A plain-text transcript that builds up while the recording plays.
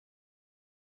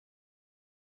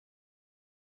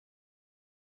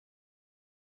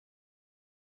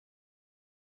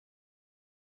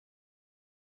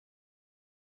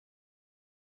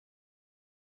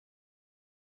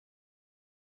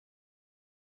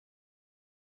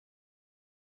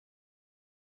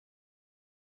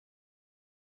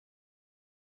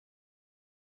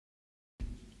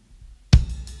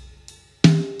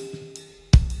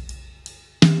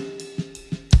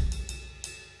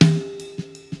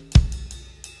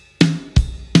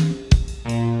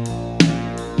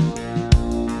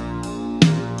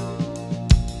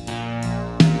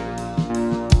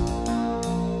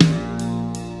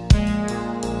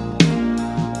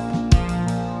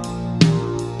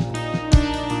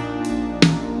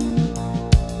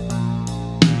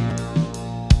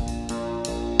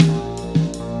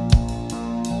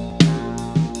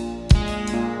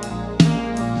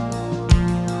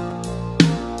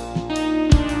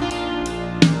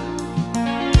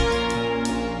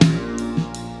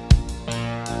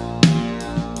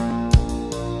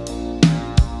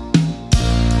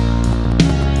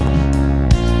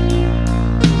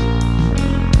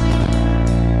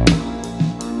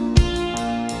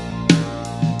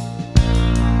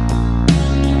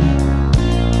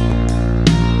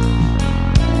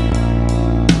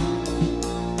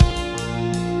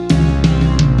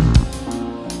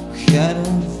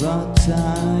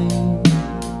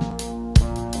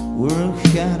We're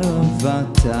ahead of our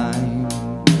time.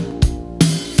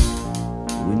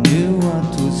 We knew what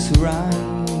was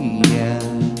right, yeah.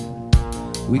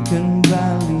 We can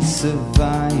barely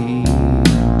survive.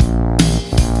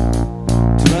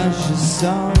 Treasure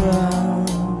sorrow,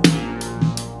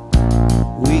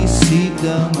 we see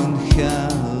them in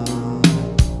hell.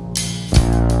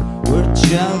 We're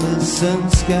jealous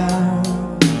and scared.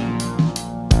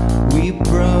 We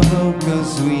provoke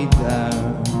 'cause we dare.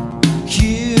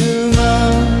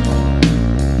 Human,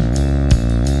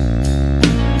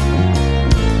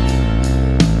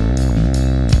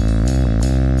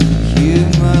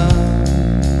 human.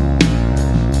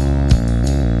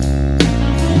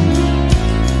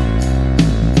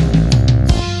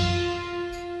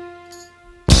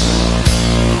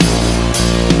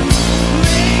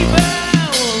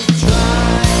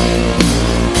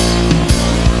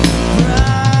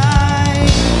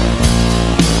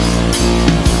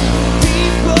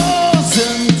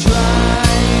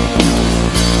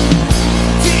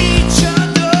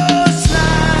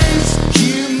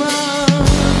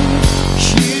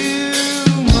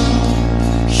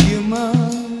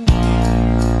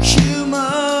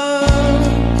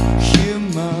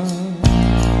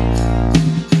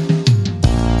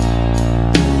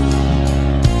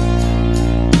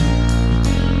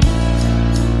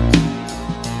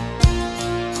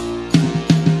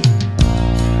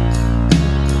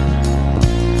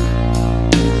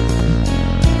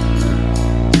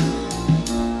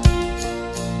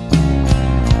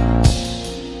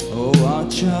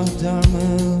 Watch out our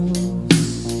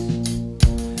moves,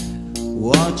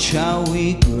 watch how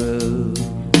we grow.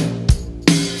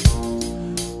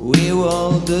 We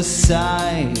will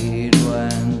decide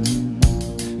when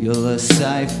you'll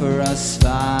decipher us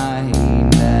fine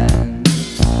and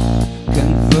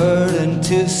convert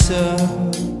into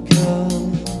circle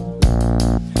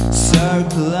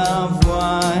of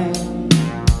wine.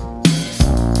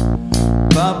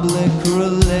 Public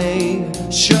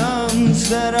relations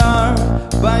that are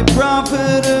by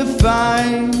profit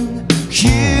defined.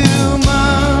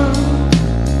 Human,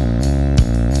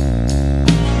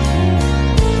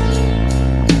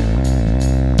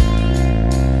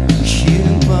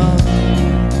 human.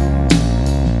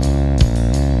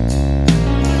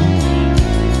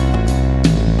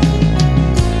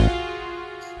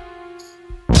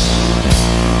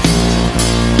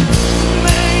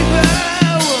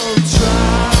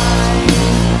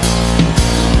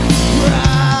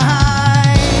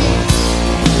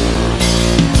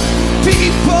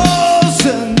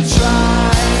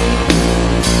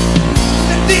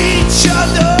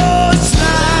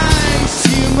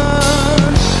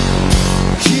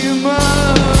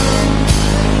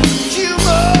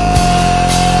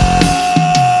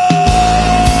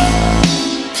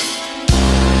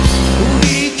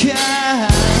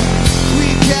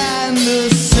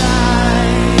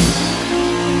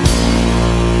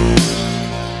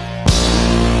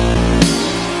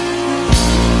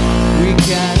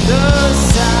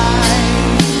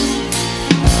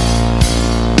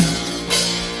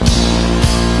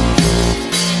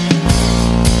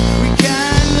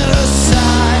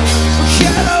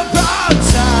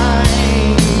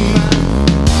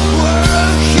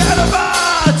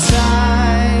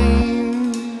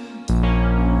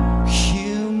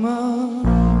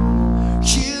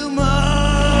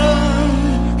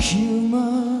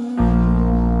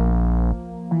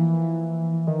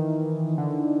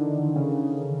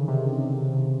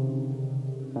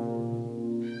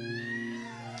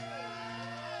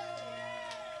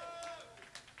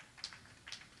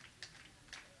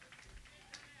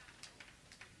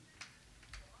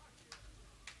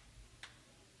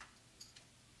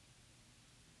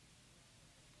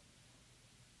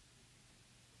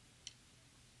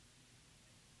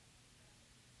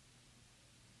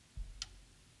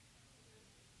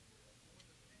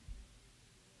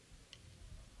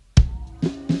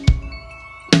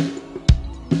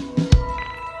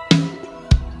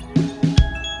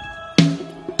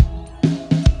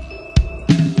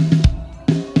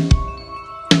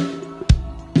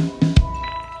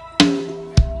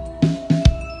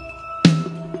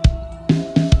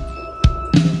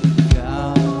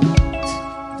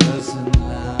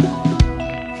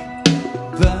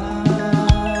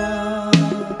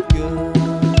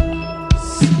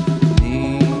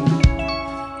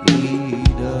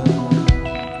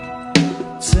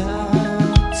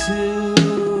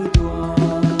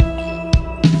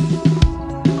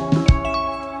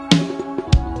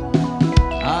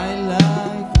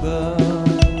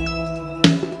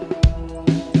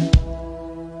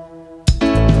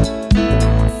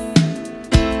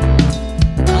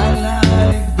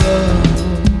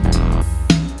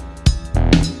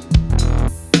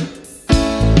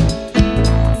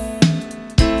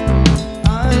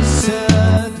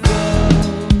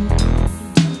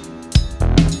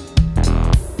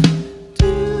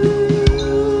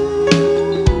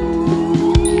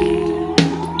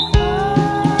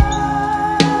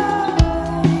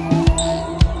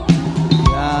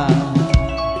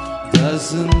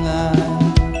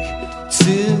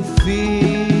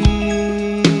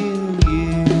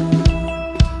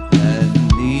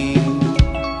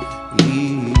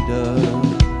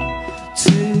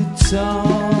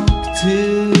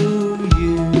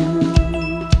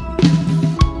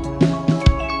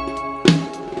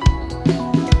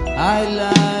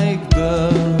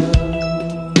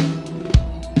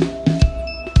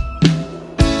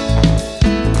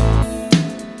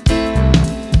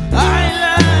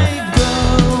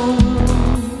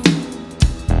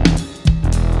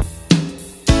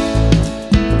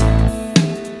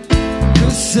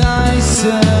 as I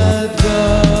said go.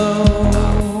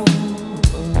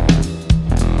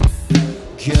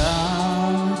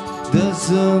 God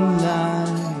doesn't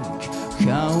like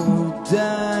how we're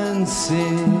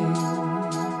dancing,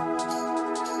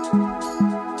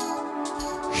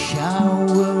 how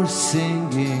we're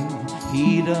singing.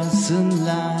 He doesn't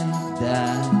like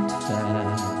that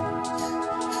fact.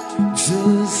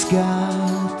 Just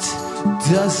God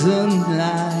doesn't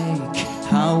like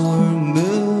how we're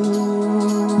moving,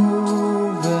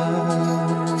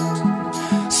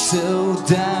 so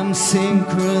damn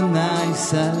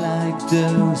synchronized. I like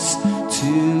those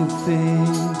two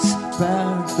things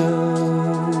perfect.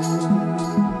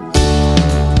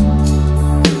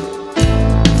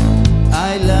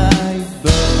 I like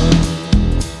both.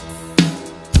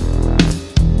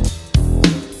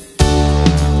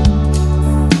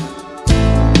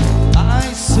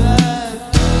 I said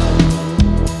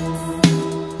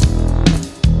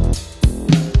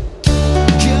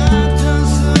God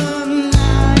doesn't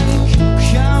like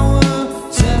how we're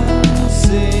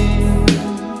dancing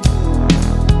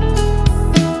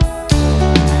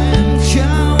and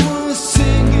how we're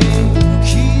singing.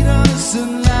 He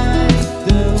doesn't like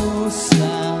those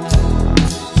signs.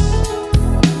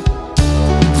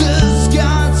 Does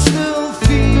God still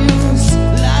feels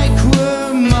like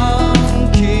we're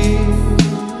monkeys?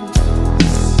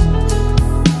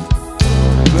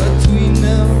 But we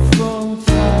know for a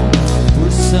fact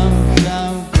we're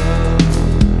somehow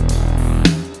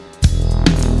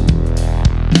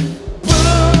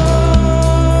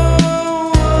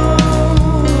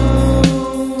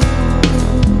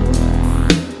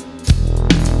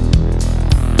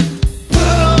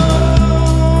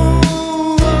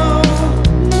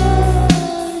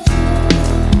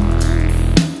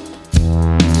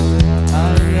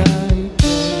I like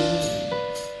both.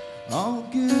 All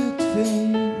good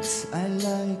things I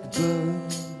like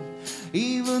both.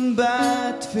 Even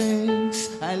bad things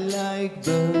I like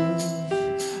both.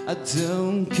 I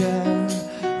don't care,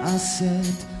 I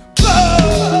said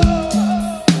both.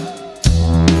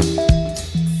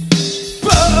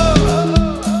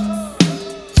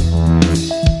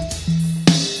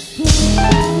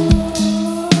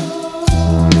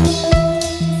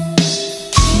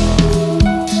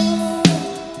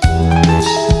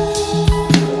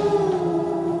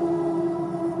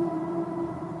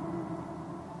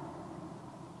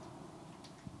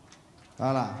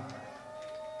 Voilà.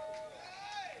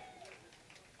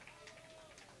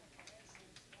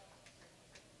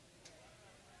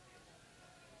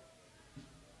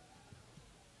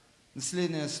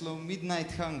 Naslednje je slov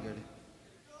Midnight Hunger.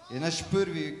 Je naš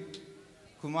prvi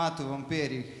komad o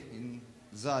vampirjih in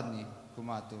zadnji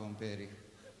komad o vampirjih.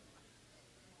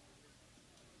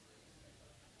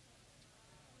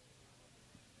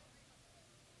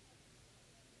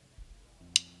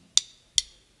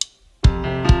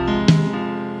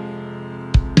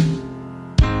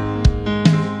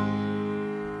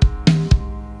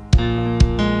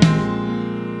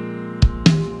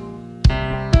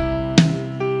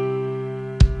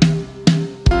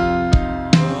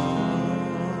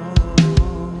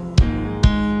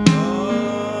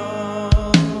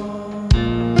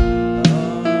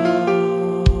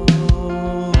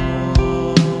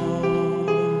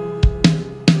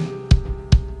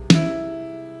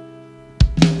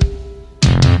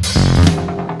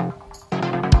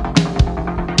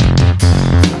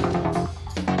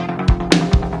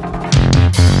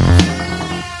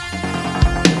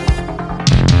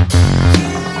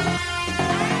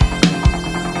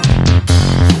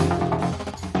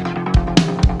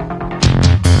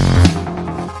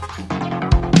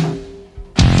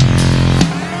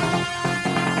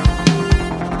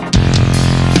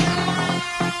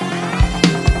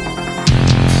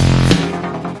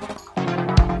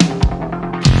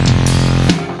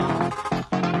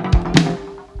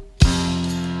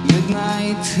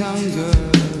 Midnight hunger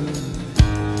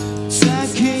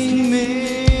attacking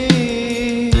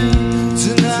me.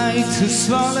 Tonight has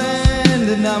fallen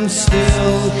and I'm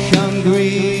still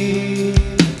hungry.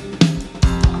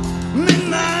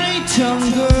 Midnight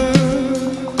hunger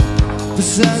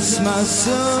possess my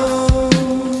soul.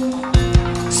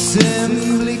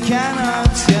 Simply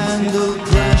cannot handle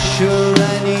pressure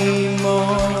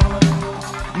anymore.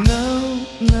 No,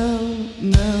 no,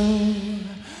 no.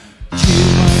 You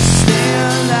must stay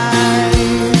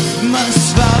alive, must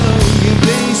follow your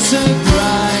basic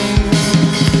right.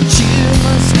 You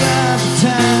must grab a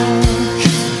tank,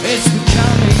 it's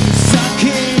becoming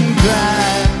sucking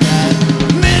back.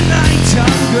 Midnight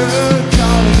hunger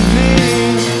calling me,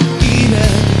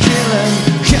 eating, killing,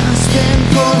 constant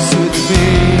force with me.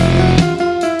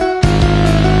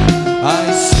 I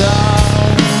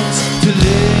start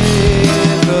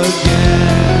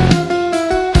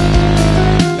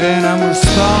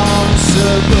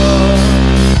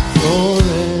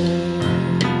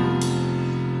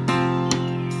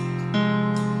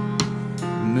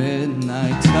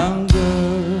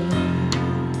hunger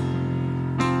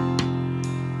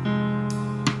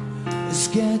is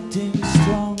getting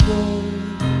stronger.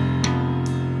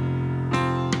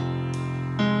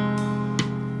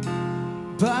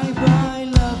 Bye bye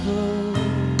lover,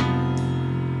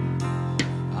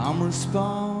 I'm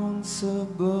responsible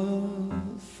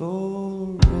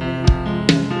for it.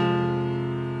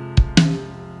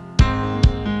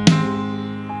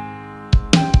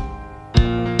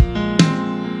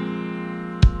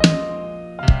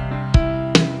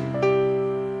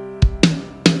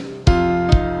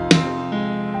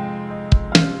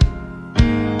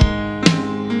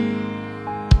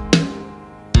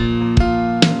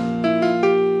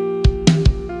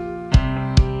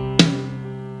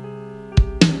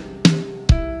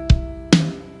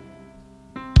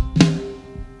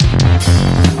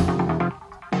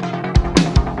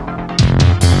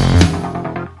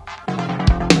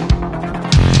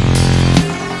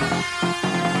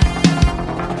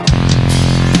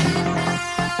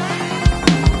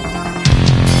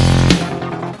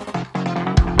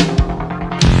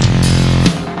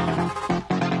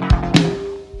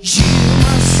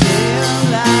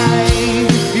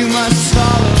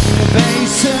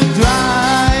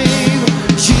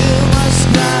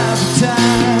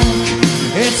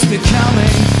 It's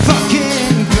becoming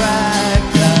fucking crack.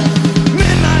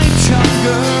 Midnight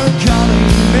hunger calling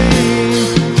me,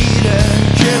 eating,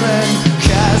 killing,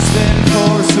 casting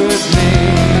force with me.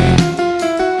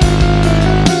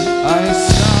 I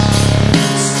start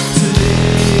to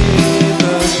live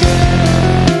again.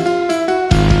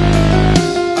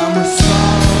 I'm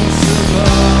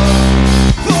responsible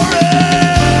for it.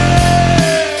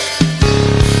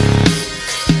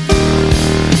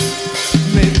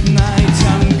 Midnight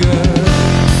hunger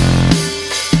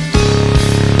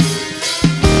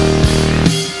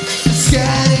is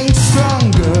getting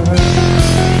stronger.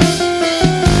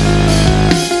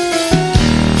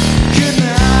 Good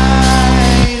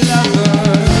night, lover.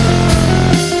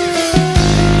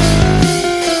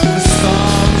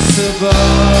 Responsible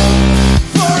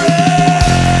for it.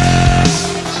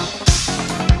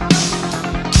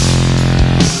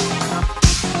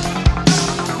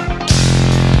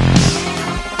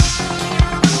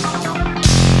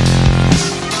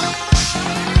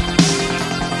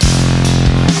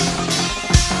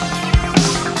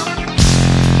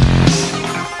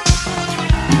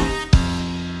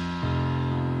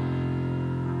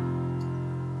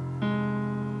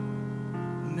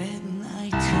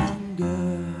 Midnight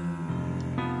hunger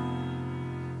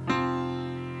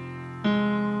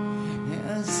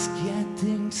is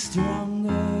getting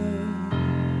stronger.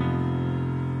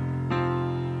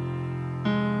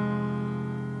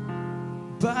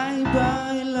 Bye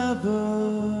bye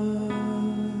lover,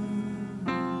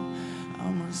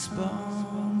 I'm responsible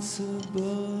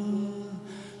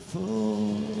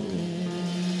for it.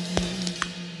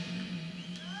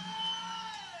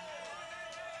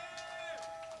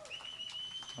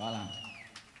 Hvala.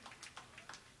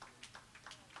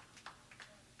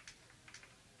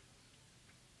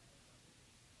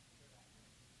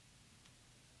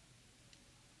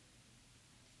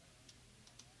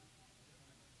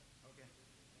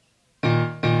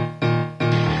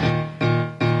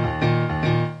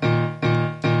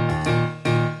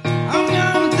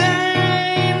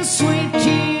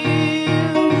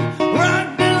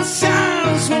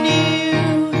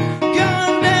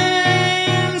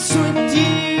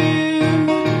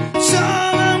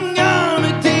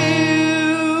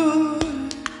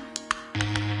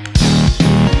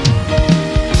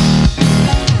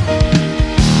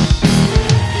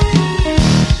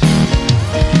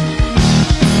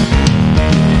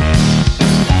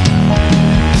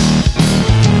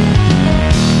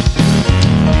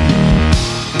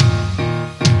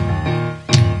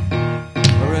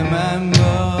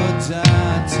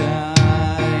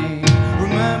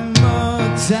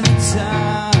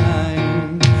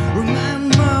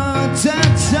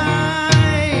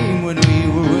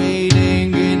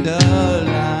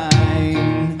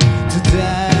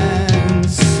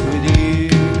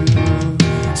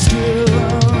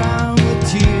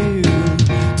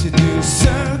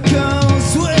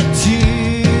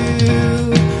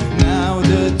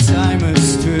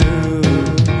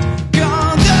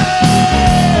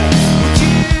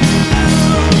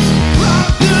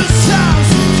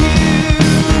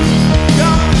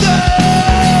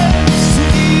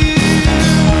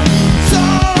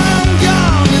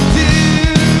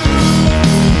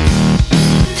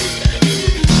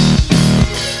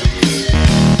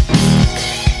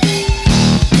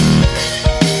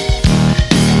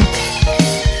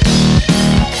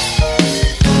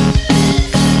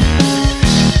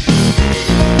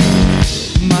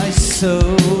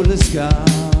 soul is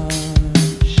gone.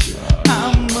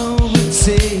 I'm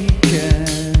overtaken.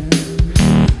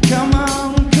 Come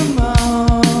on, come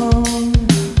on.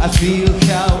 I feel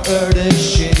how earth is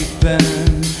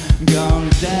shapen. Gonna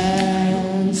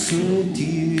dance with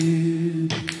you,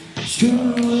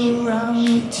 screw around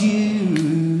with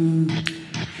you,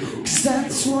 'cause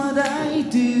that's what I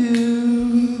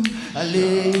do. I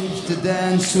live to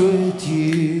dance with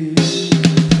you.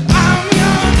 I'm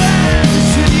gonna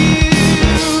dance with you,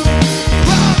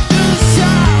 walk the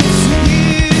songs with you,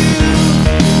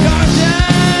 gonna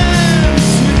dance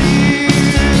with you.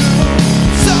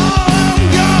 So I'm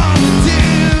gonna do,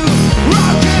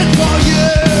 rock it for you.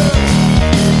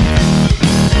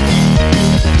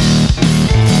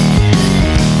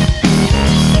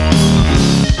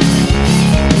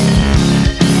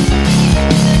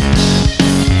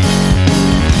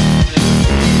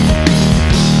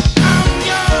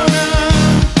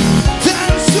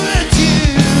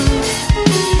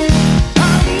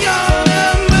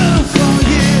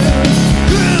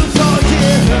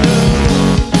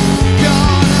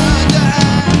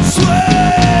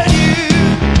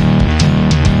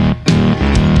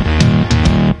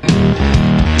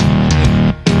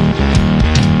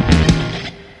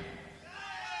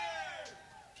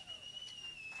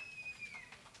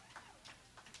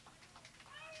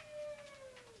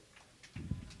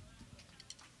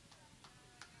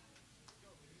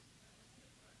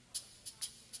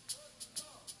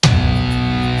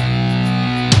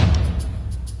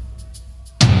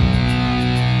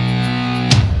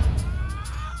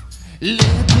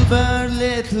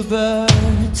 Little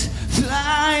bird,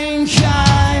 flying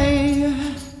high,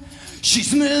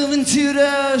 she's moving to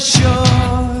the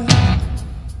shore.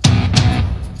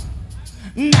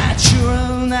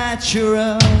 Natural,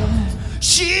 natural,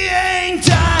 she ain't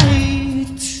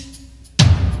tied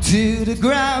to the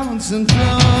ground and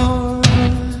floor.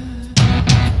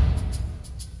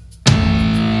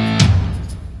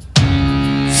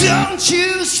 Don't you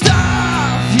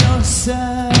starve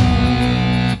yourself.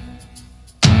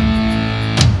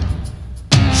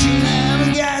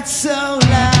 So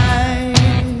light,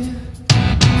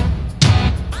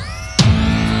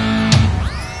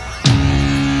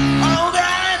 all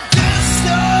that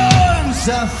distance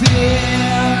I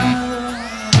feel,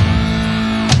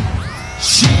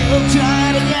 she'll try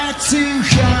to get too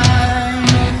high,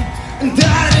 and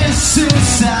that is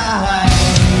suicide.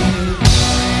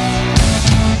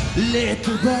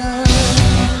 Little bird,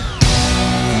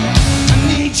 I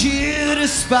need you to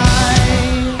spy.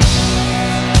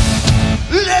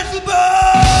 Little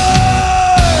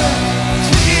bird,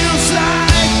 feels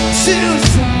like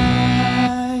suicide.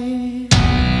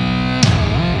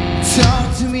 Talk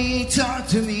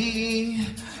to me,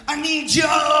 I need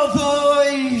your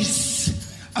voice.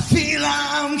 I feel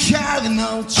I'm having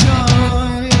no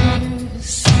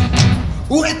choice.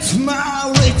 With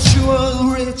my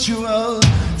ritual,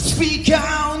 speak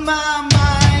out my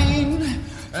mind,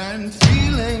 and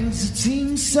feelings that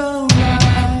seem so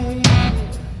right.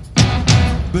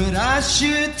 But I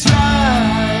should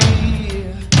try.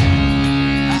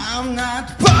 I'm not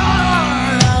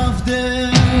part of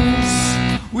this.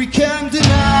 We can't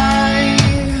deny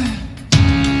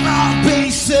our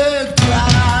basic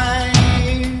drive.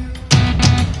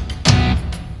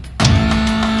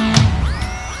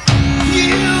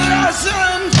 You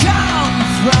doesn't come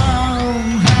from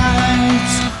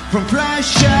heights, from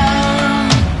pressure,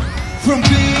 from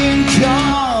being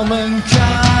calm and kind.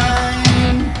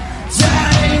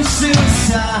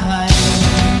 Suicide.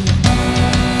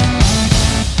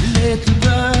 Little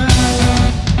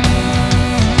bird,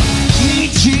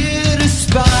 need you to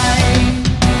spy.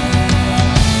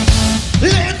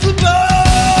 Little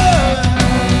bird,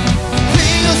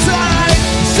 feels like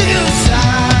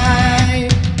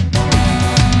suicide.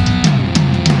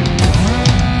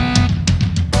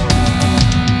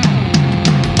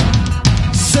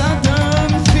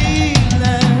 Southern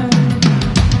feeling,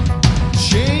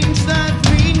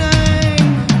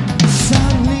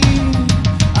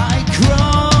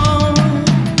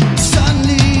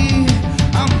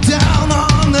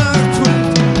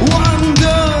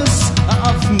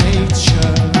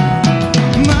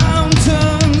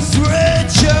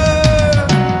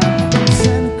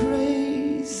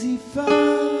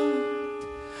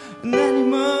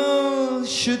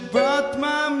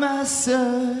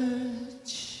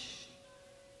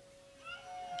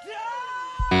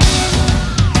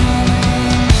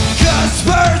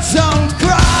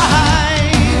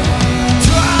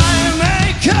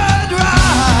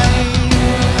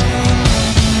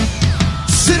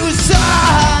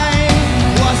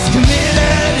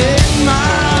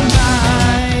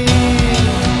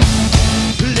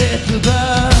 little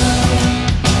bird,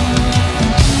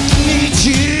 need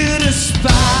you to spy.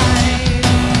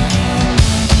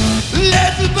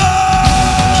 Little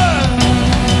bird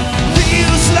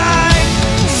feels like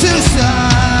suicide.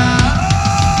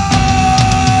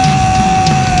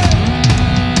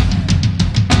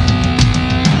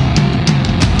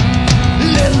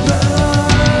 Little bird,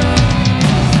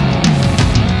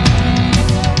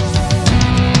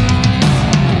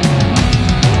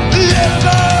 little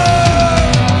bird,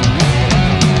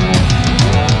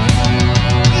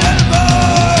 little bird.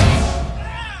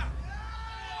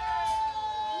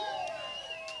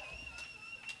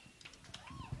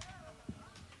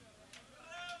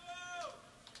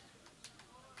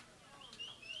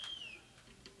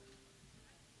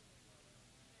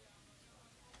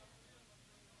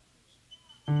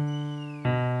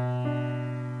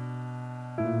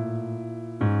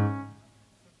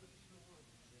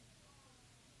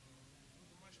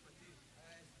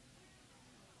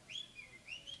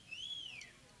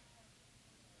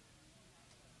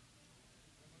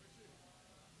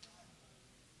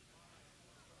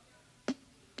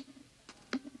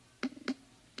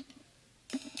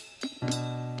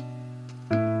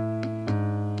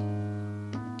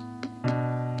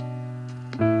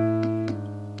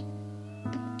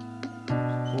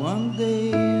 One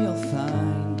day I'll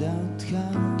find out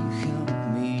how you help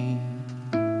me,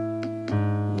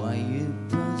 why you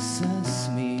possess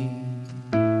me,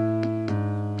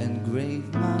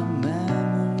 engrave my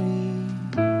memory.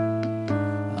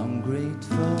 I'm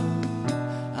grateful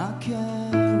I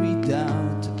carried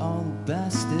out all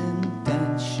best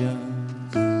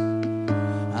intentions.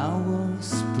 I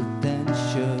was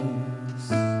pretentious,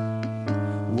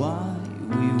 why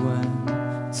we went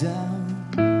down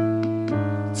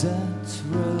that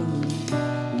road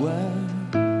where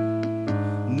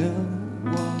no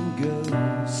one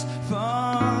goes.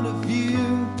 Part of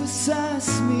you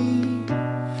possess me,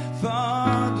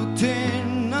 part of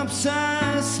tin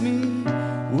obsess me.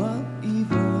 Well,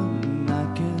 even I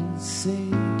can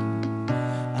say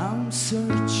I'm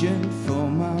searching for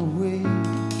my way.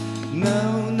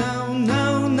 No, no,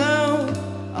 no, no,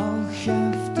 I'll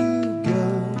have to go.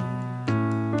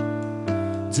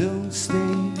 Don't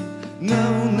stay.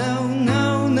 No, no,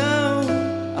 no, no,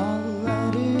 I'll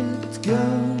let it go.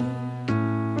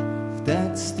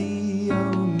 That's the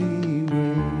only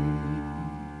way.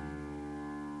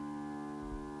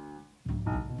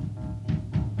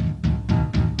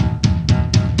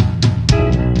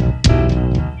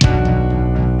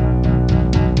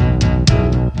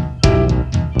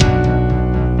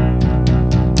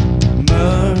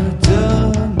 Murder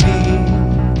me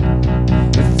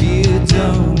if you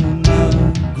don't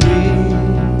agree.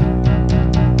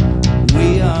 We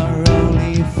are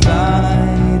only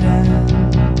fighting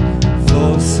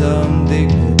for some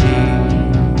dignity.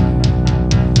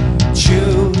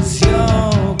 Choose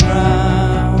your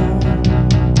ground,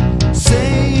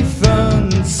 safe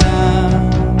and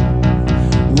sound.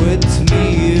 With me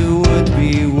you would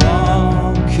be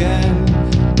walking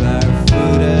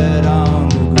barefooted on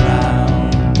the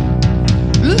ground.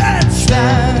 Let's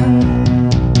stand.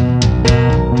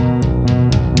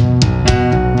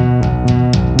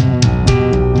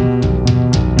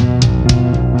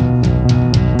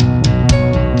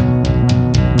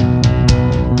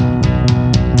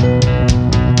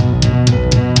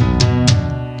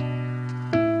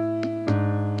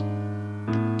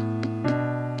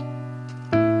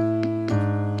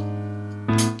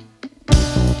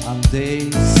 I'm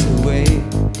days away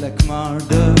like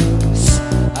martyrs.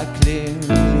 I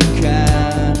clearly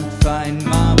can't find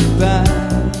my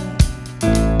path.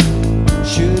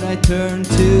 Should I turn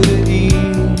to the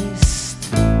east?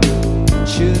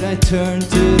 Should I turn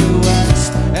to the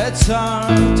west? It's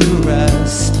hard to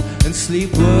rest and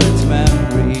sleep with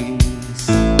memories.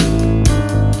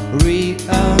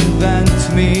 Reinvent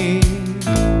me,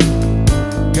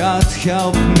 God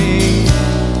help me.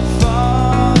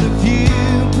 Part of you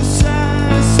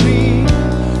possess me,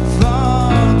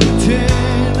 part of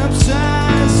tin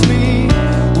obsess me.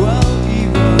 Well,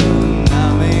 even I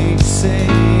may say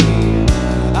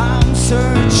I'm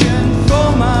searching for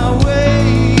my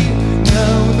way. No,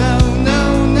 no, no,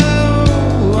 no,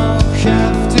 I'll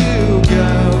have to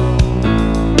go.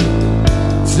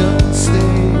 Don't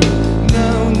stay. No,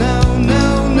 no, no,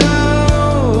 no,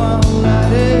 I'll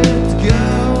let it go.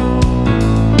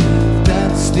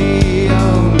 That's the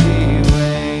only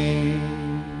way.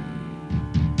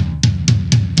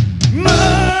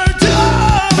 Murder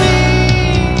me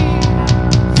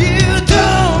if you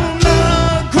don't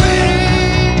agree.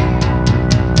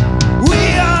 We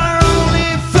are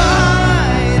only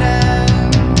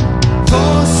fighting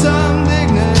for some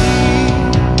dignity.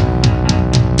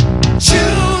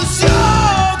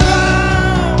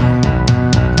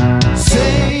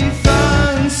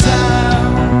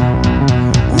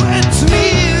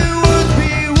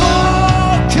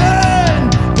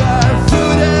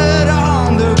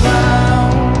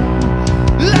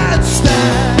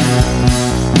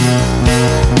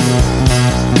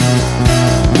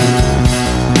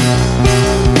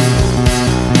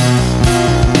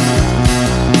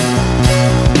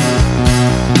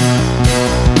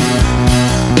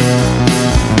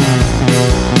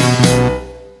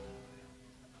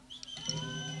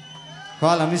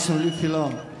 Hvala, mi smo bili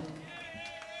Philom.